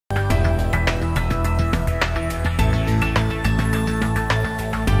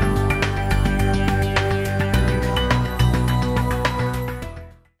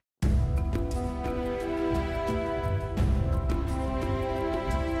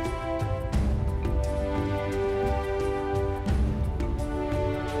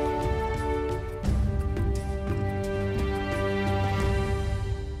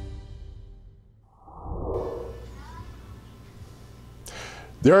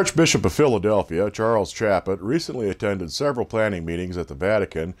The Archbishop of Philadelphia, Charles Chaput, recently attended several planning meetings at the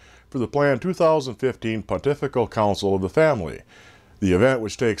Vatican for the planned 2015 Pontifical Council of the Family. The event,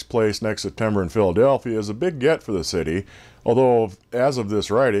 which takes place next September in Philadelphia, is a big get for the city, although as of this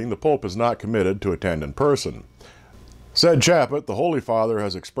writing, the Pope is not committed to attend in person. Said Chaput, the Holy Father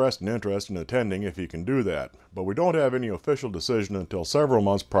has expressed an interest in attending if he can do that, but we don't have any official decision until several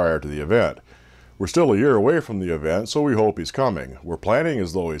months prior to the event. We're still a year away from the event, so we hope he's coming. We're planning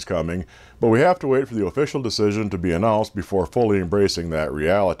as though he's coming, but we have to wait for the official decision to be announced before fully embracing that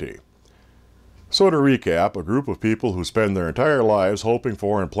reality. So to recap, a group of people who spend their entire lives hoping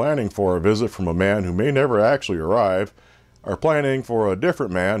for and planning for a visit from a man who may never actually arrive are planning for a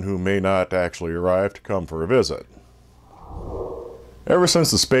different man who may not actually arrive to come for a visit. Ever since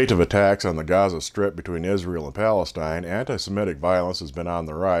the spate of attacks on the Gaza Strip between Israel and Palestine, anti-Semitic violence has been on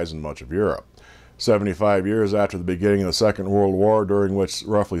the rise in much of Europe. 75 years after the beginning of the Second World War, during which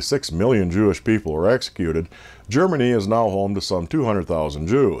roughly 6 million Jewish people were executed, Germany is now home to some 200,000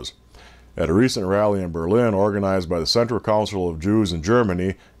 Jews. At a recent rally in Berlin organized by the Central Council of Jews in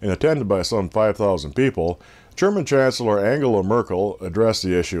Germany and attended by some 5,000 people, German Chancellor Angela Merkel addressed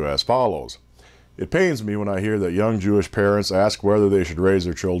the issue as follows. "It pains me when I hear that young Jewish parents ask whether they should raise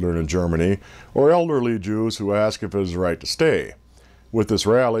their children in Germany, or elderly Jews who ask if it is right to stay. With this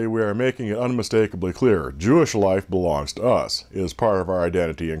rally, we are making it unmistakably clear: Jewish life belongs to us. It is part of our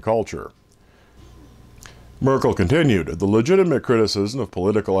identity and culture." Merkel continued, "The legitimate criticism of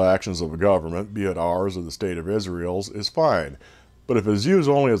political actions of a government, be it ours or the State of Israel's, is fine. But if it is used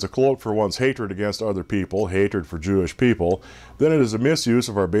only as a cloak for one's hatred against other people, hatred for Jewish people, then it is a misuse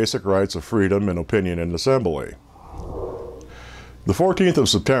of our basic rights of freedom and opinion and assembly." The 14th of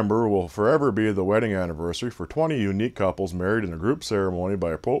September will forever be the wedding anniversary for 20 unique couples married in a group ceremony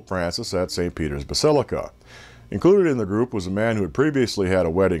by Pope Francis at St. Peter's Basilica. Included in the group was a man who had previously had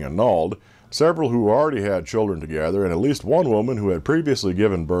a wedding annulled, several who already had children together, and at least one woman who had previously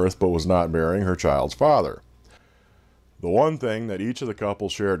given birth but was not marrying her child's father. The one thing that each of the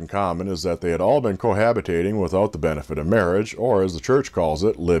couples shared in common is that they had all been cohabitating without the benefit of marriage, or as the Church calls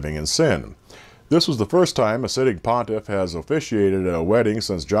it, living in sin. This was the first time a sitting pontiff has officiated a wedding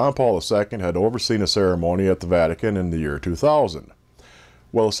since John Paul II had overseen a ceremony at the Vatican in the year 2000.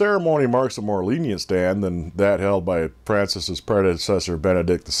 While the ceremony marks a more lenient stand than that held by Francis's predecessor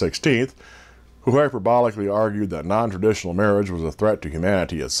Benedict XVI, who hyperbolically argued that non-traditional marriage was a threat to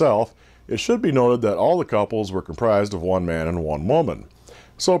humanity itself, it should be noted that all the couples were comprised of one man and one woman.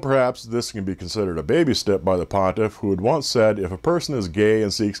 So perhaps this can be considered a baby step by the pontiff, who had once said, "If a person is gay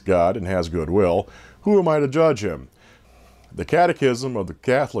and seeks God and has goodwill, who am I to judge him?" The Catechism of the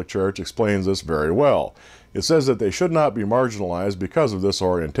Catholic Church explains this very well. It says that they should not be marginalized because of this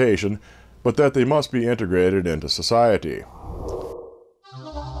orientation, but that they must be integrated into society.